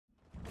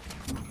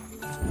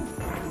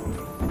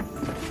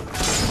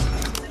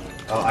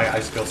Oh, I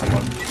just killed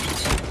someone.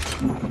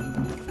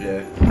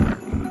 Yeah.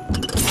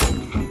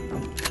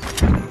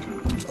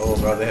 Oh,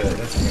 bro, they hit it.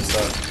 That's some good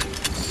stuff.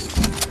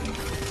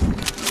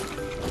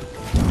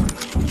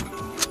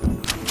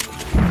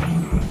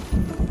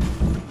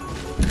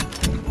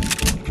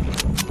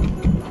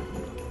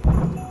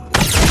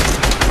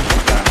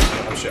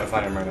 Oh shit, I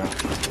find him right now.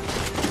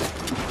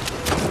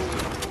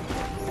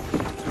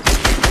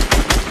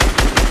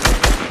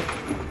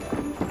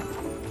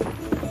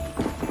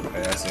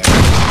 Okay, I see him.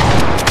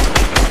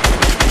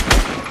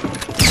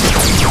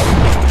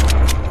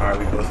 Alright,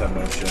 we both have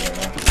no shit right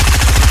now.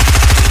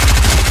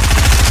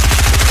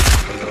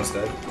 He's almost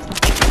dead.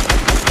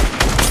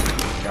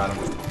 Got him.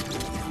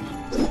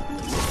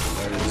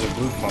 There's a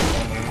blue pump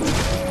on him.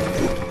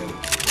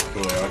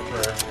 Cool,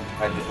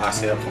 I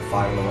stayed up till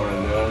 5 in the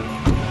morning doing.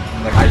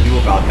 Like, I knew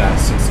about that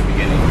since the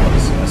beginning of the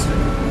semester.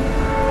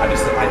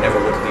 I never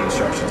looked at the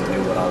instructions and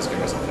knew what I was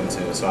getting myself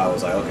into. So I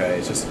was like, okay,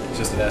 it's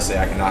just an essay,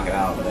 I can knock it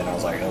out. But then I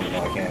was like, oh,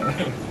 no, I can't.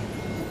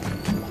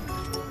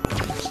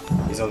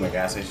 He's on the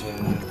gas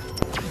station.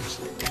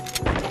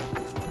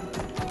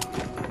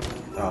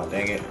 Oh,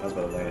 dang it. I was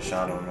about to land a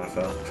shot on him and I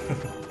fell.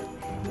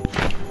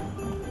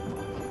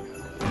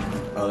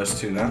 Oh, there's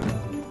two now.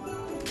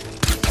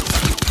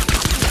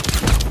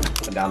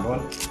 I downed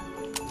one.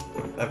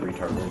 That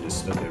retard really just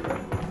stood there, bro.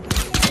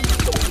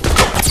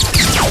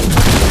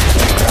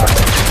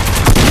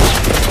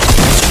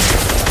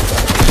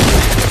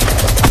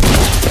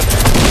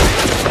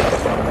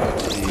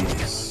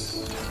 Jeez.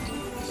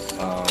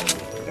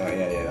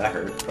 Yeah, that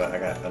hurt, but I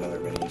got another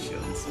mini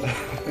shield, so.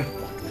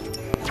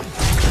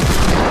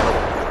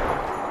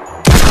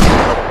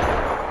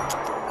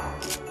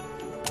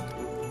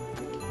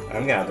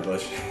 I'm getting out the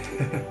bush.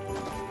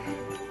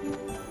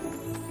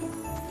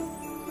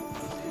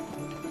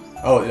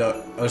 Oh,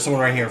 there's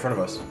someone right here in front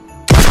of us.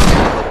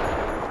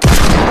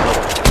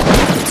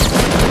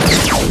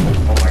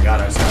 Oh my god,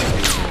 I just got it.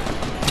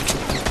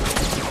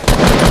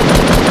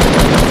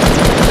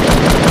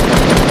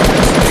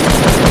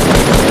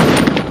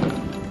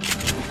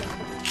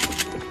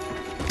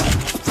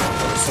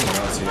 There's someone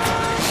else here.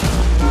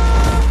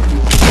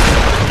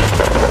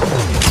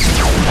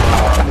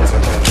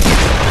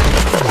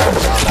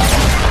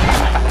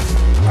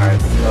 Alright,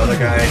 the other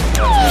guy,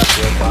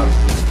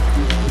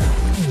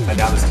 I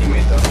downed his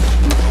teammate though.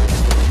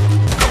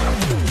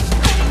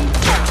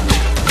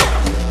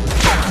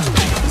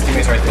 His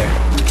teammate's right there.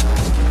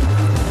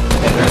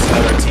 And there's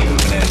another team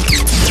moving in.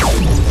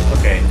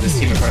 Okay, this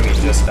team in front of me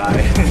just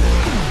died.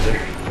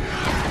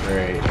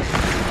 Great.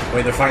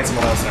 Wait, they're fighting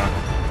someone else now.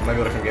 They might be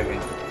able to come get me.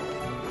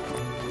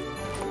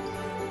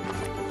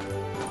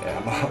 Yeah,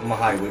 I'm gonna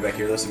hide way back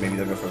here though, so maybe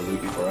they'll go for a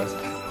loot before us.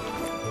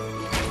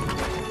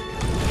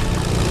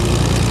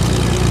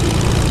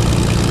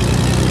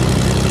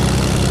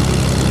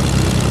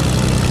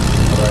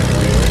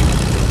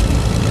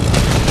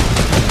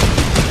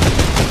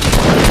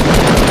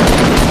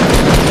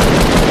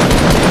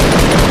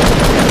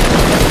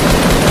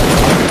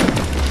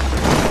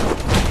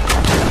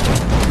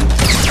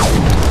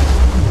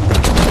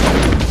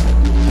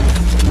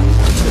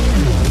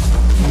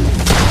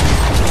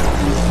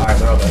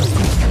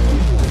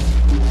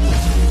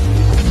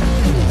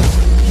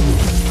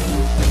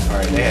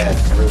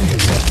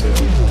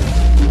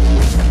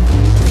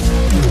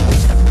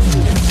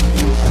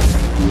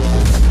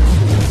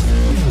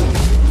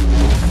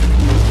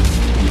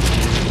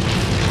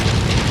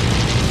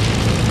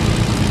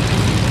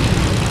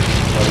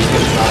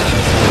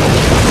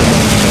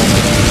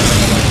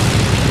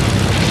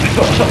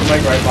 I'm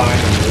like right behind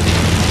him.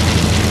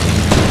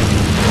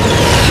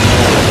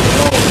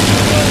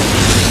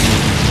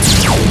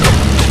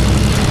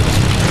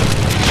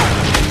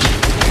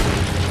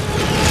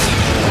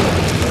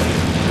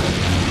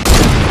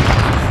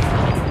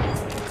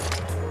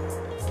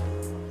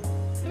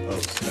 Oh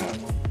snap.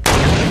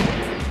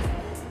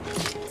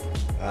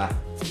 Ah.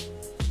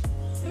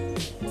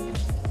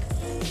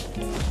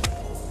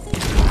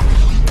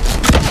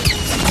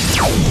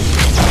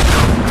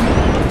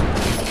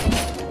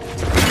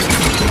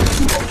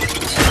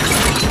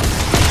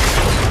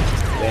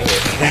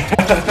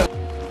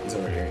 He's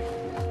over here.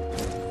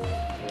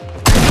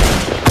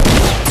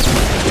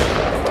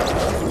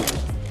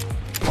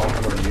 I'll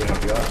come over to you and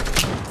help you out.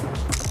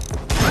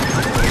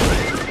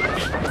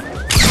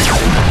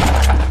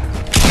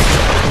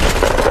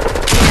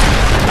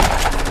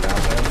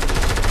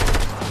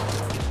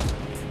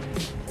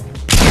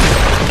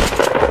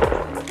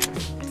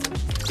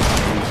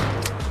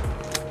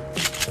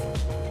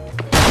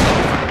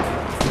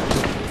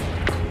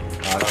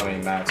 I don't have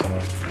any mats on it.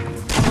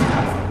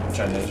 I'm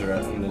trying to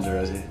ninja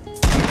resi. We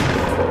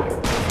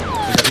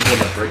got people in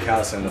the brick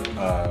house and the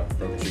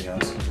broken tree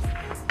house.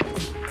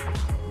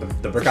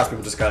 The brick house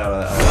people just got out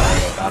of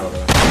battle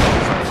though.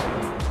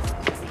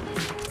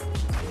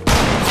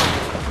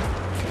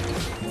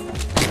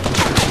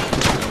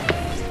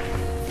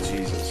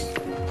 Jesus.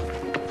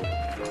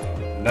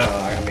 No,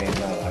 I mean,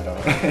 no, I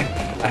don't.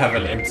 I have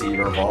an empty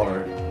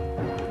revolver.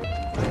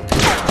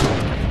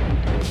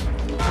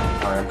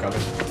 Alright, I'm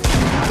coming.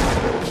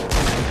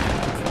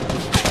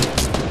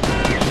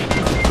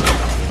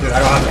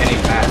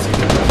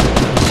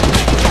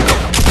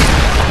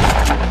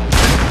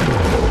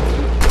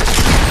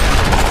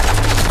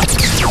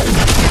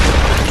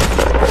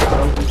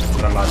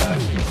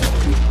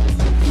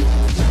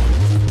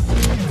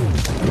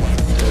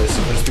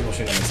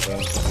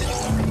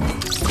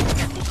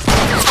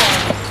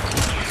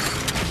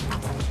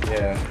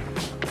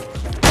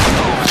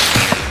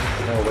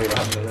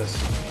 happened to this?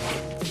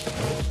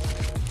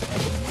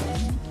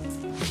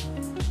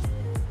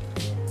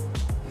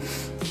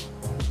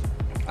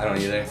 I don't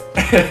either.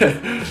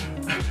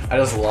 I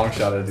just long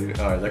shot a dude.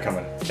 Oh, they're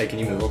coming. Hey, can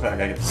you move real quick? I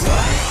gotta get this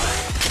stuff.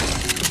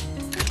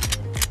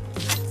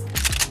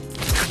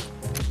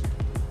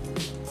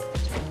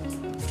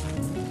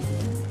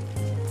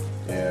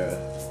 Yeah.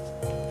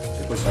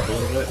 They pushed up a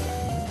little bit.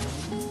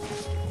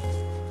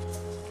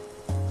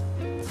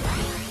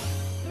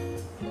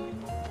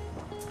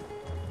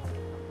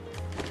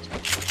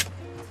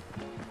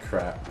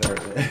 Crap.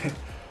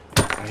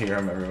 I hear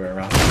them everywhere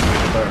around.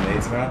 There are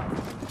nades now.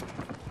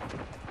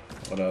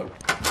 What up?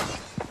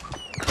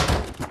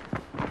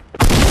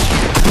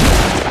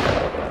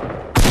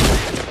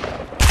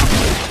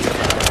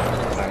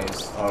 Nice.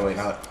 Oh wait,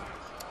 not.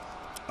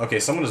 Okay,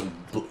 someone just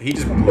he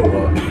just blew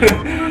up.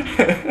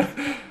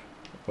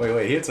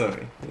 wait, he had some.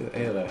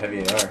 He had a heavy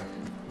AR.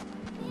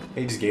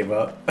 He just gave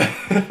up.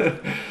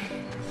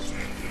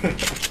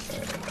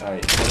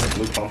 Alright, there's a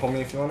blue pump on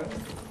me if you want it.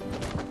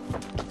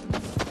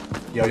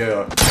 Yo. Right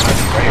here.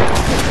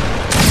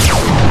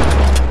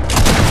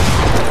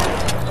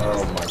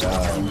 Oh my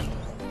god.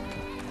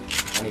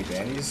 I need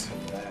bandies?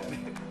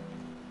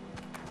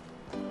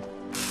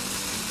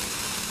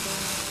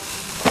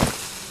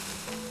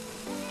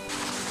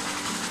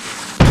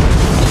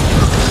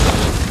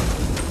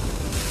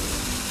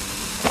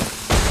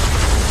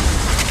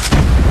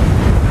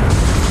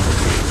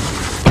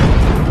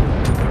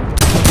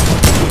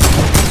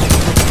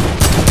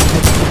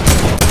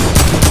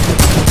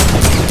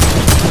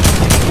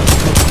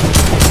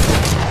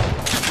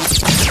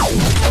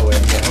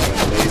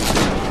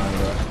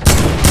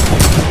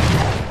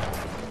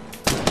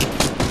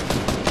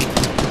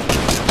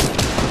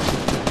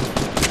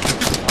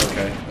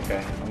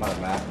 I'm out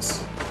of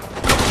max.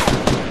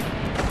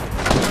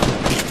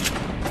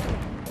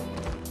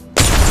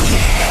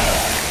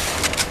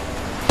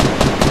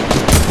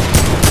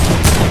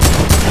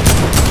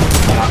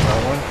 Not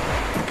another one?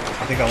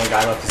 I think the only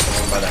guy left is the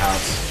one by the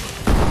house.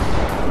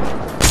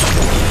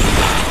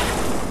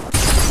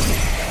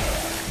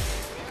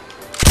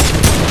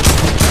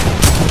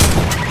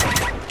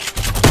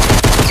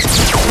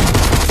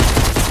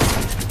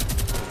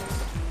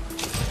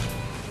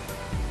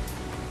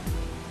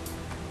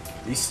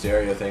 These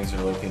stereo things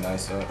are looking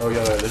nice though. Oh,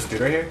 yo, there's a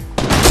dude right here.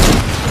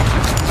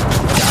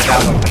 I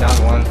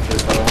downed one.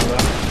 There's another one though.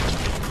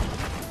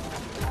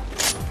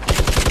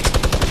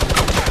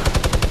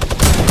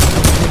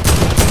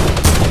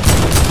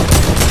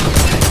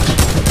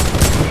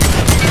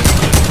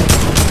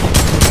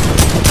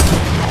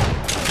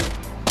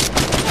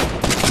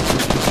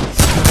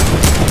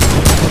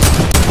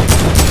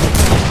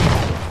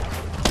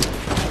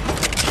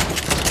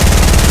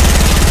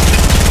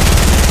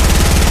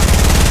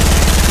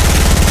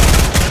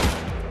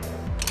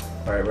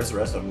 Alright, where's the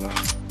rest of them now?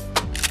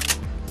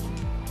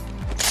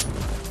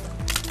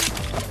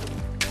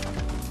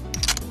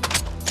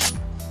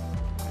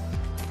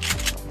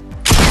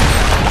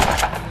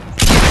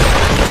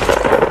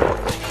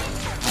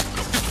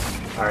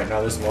 Alright,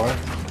 now there's more.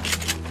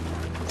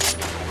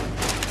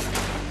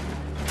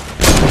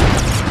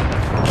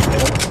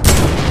 Hit him.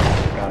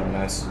 Got him,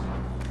 nice.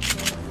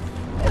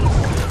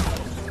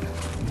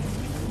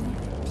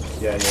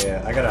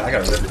 Yeah. I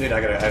gotta rip, dude. I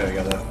gotta.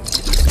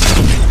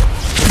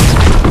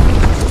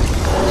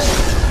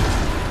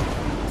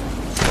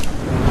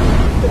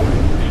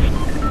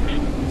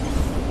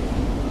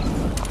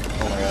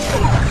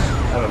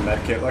 I have a med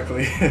kit,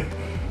 luckily.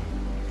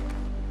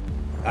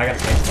 I got a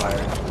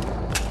campfire.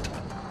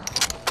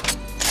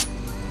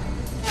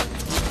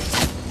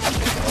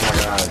 Oh my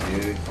god,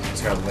 dude.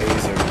 It's got a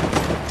laser.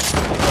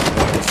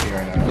 I'm HP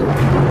right now.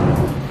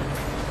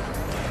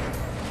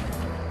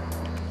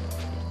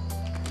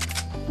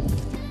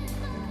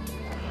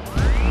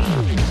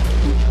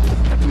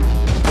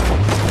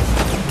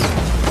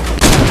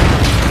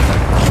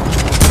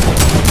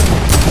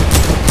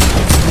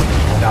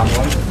 Down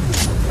one.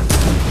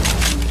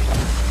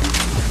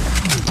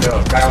 Yo,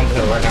 guy on the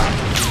hill right now.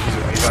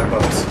 He's right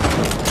above us.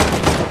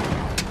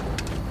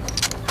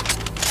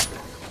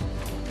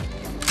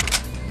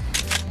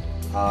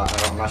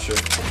 I'm not sure.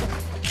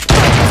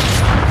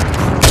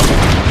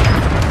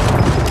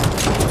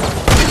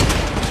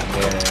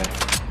 Yeah.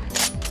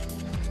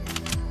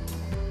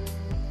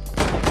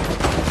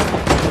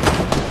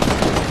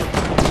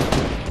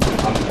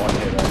 I'm one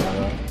hit right now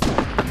though.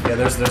 Yeah,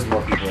 there's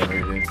more people over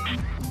here, dude.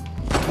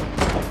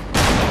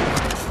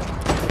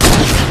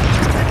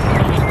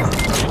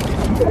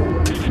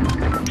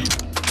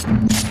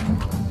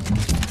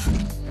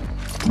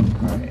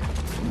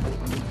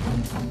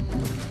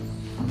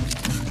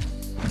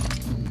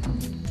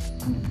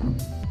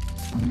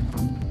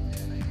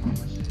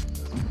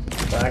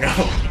 I got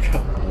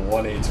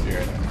 1 HP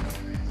right now.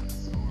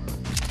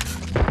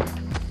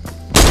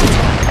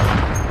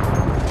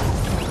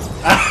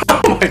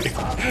 Oh my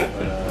god.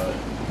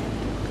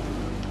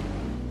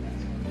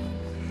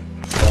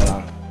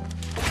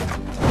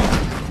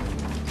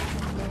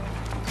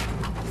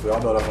 If we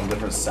all build up on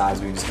different sides,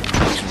 we can just keep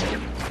pushing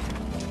it.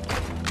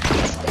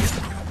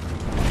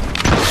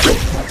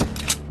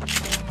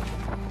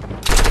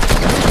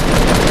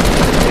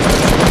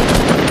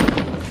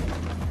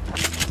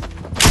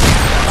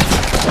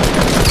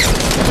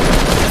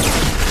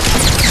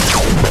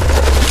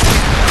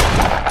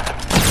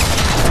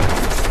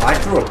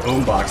 threw a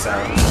boombox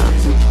out.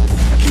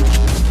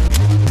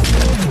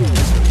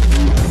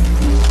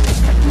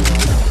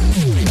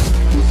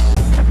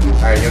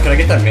 Alright, yo, can I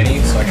get that mini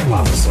so I can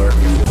pop the slurp?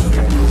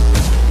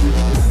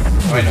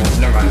 Oh wait, no,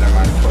 never mind.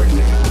 Before you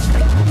take it.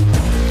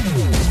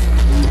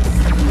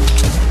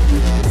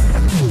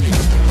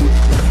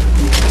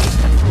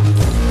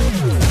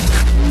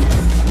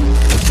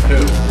 Who?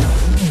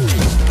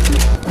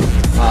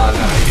 No,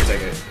 you can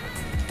take it.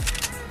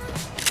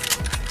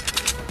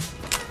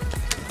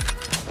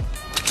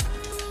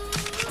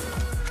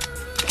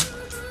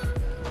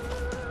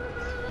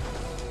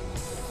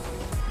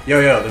 Yo,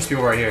 there's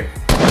people right here.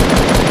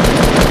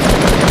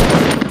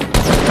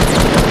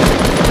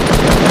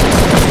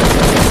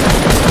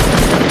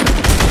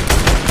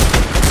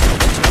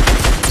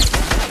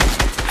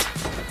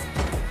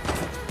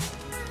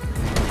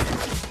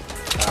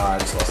 I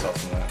just lost health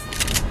from that.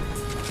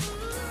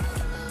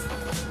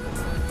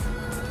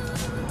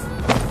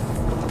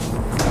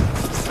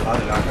 I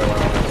did not go where I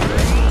wanted to be.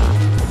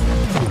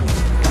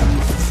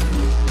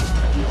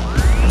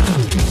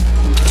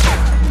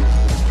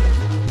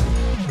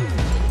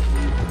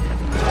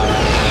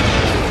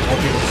 More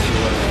people just do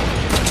it.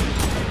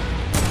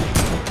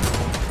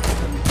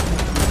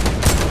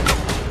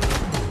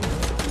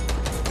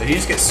 Did he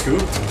just get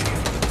scooped?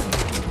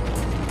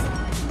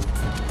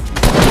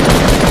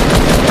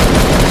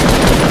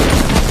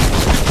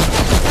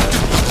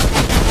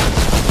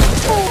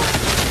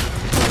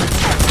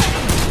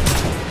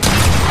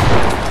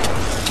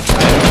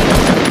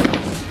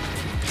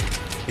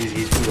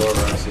 He's too low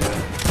for us, yeah.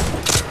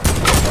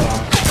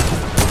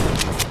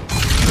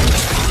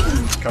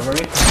 Cover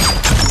me?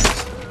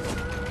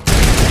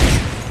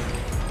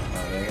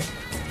 Oh, dang it.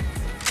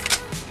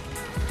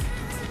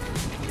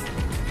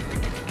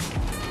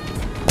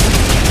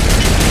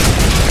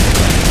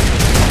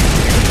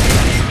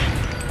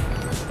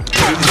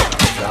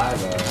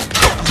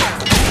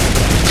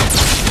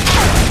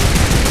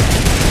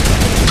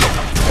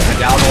 I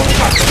downed one on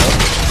top of the hill.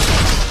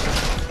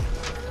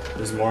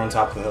 There's more on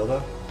top of the hill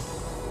though.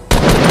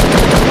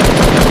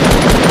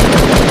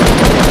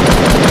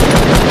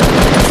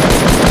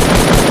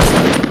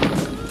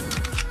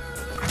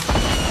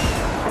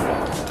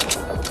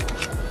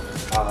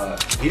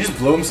 He just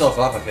blew himself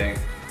up, I think.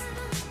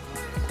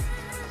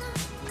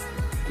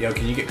 Yo,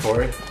 can you get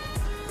Corey?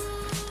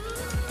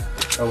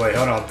 Oh wait,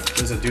 hold on.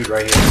 There's a dude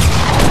right here.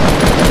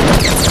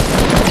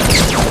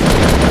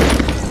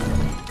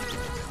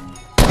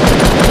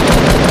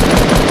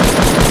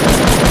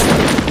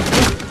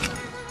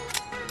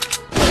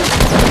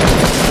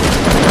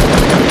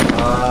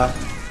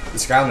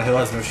 This guy on the hill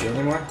has no shield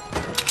anymore.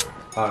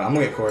 I'm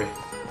gonna get Corey.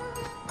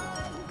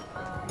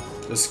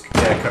 Just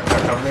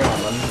cover me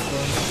on London.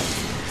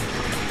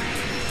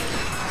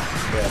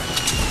 Yeah.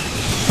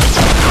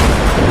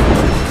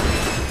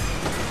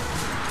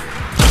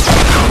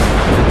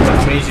 I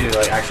need you to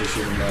like actually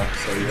shoot him though,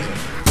 so he doesn't.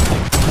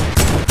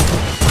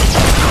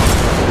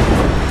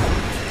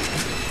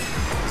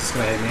 This is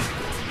gonna hit me.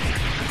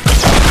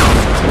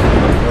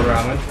 Go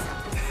around with.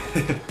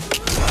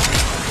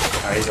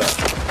 Alright, he's up.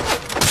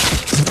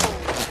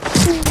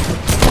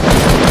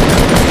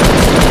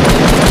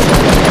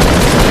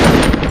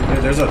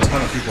 Dude, there's a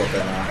ton of people up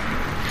there now.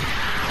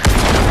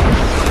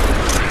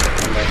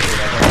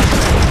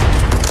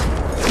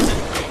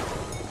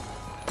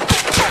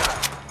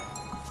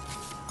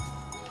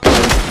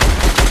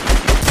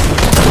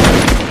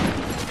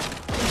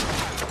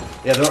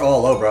 Yeah, they're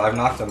all low, bro. I've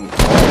knocked them all.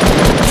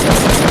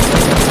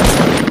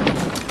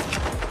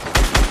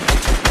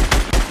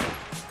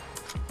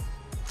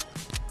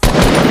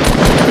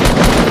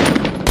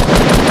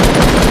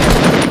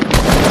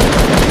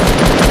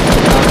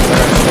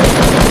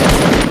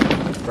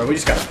 Bro, we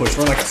just gotta push.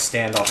 We're in like a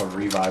standoff of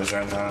revives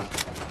right now.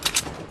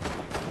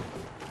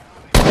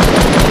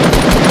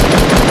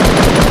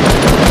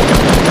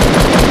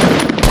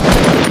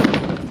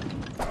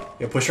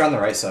 Yeah, push around the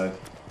right side.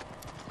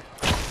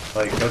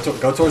 Like,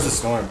 go towards the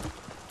storm.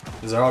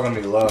 Because they're all gonna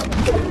be low.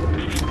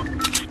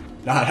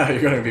 Nah,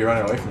 you're gonna be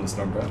running away from the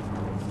storm, bro.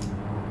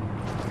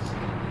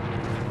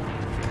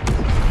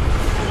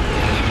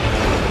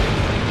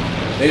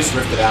 They just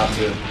ripped it out,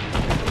 too.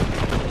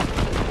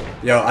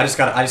 Yo, I just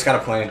got a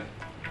plane.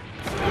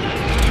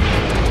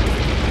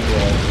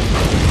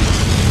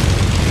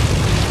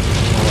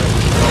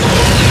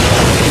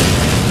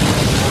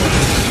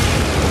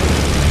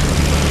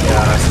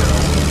 Yeah, I see.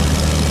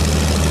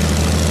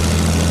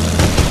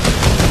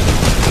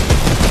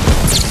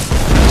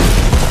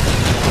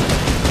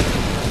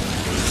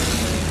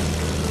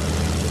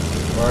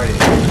 Alright.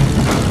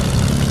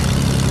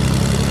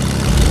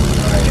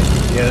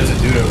 Yeah, there's a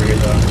dude over here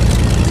though.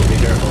 Be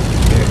careful.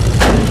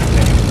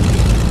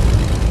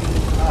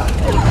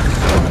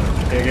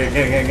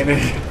 Get in.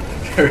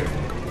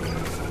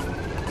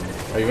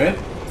 Are you in?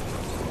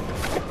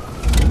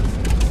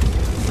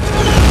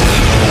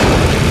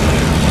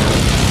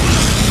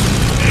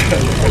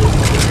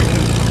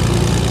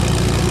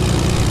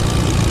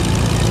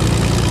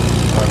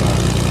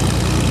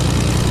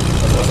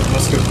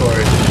 Let's go,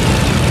 Corey.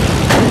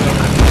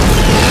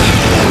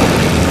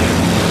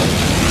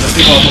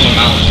 people up on the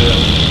mountain too.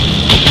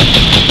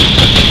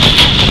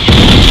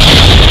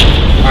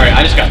 Alright,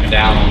 I just got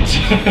down.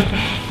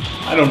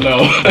 I don't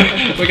know.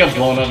 We got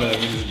blown up and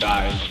we just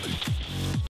died.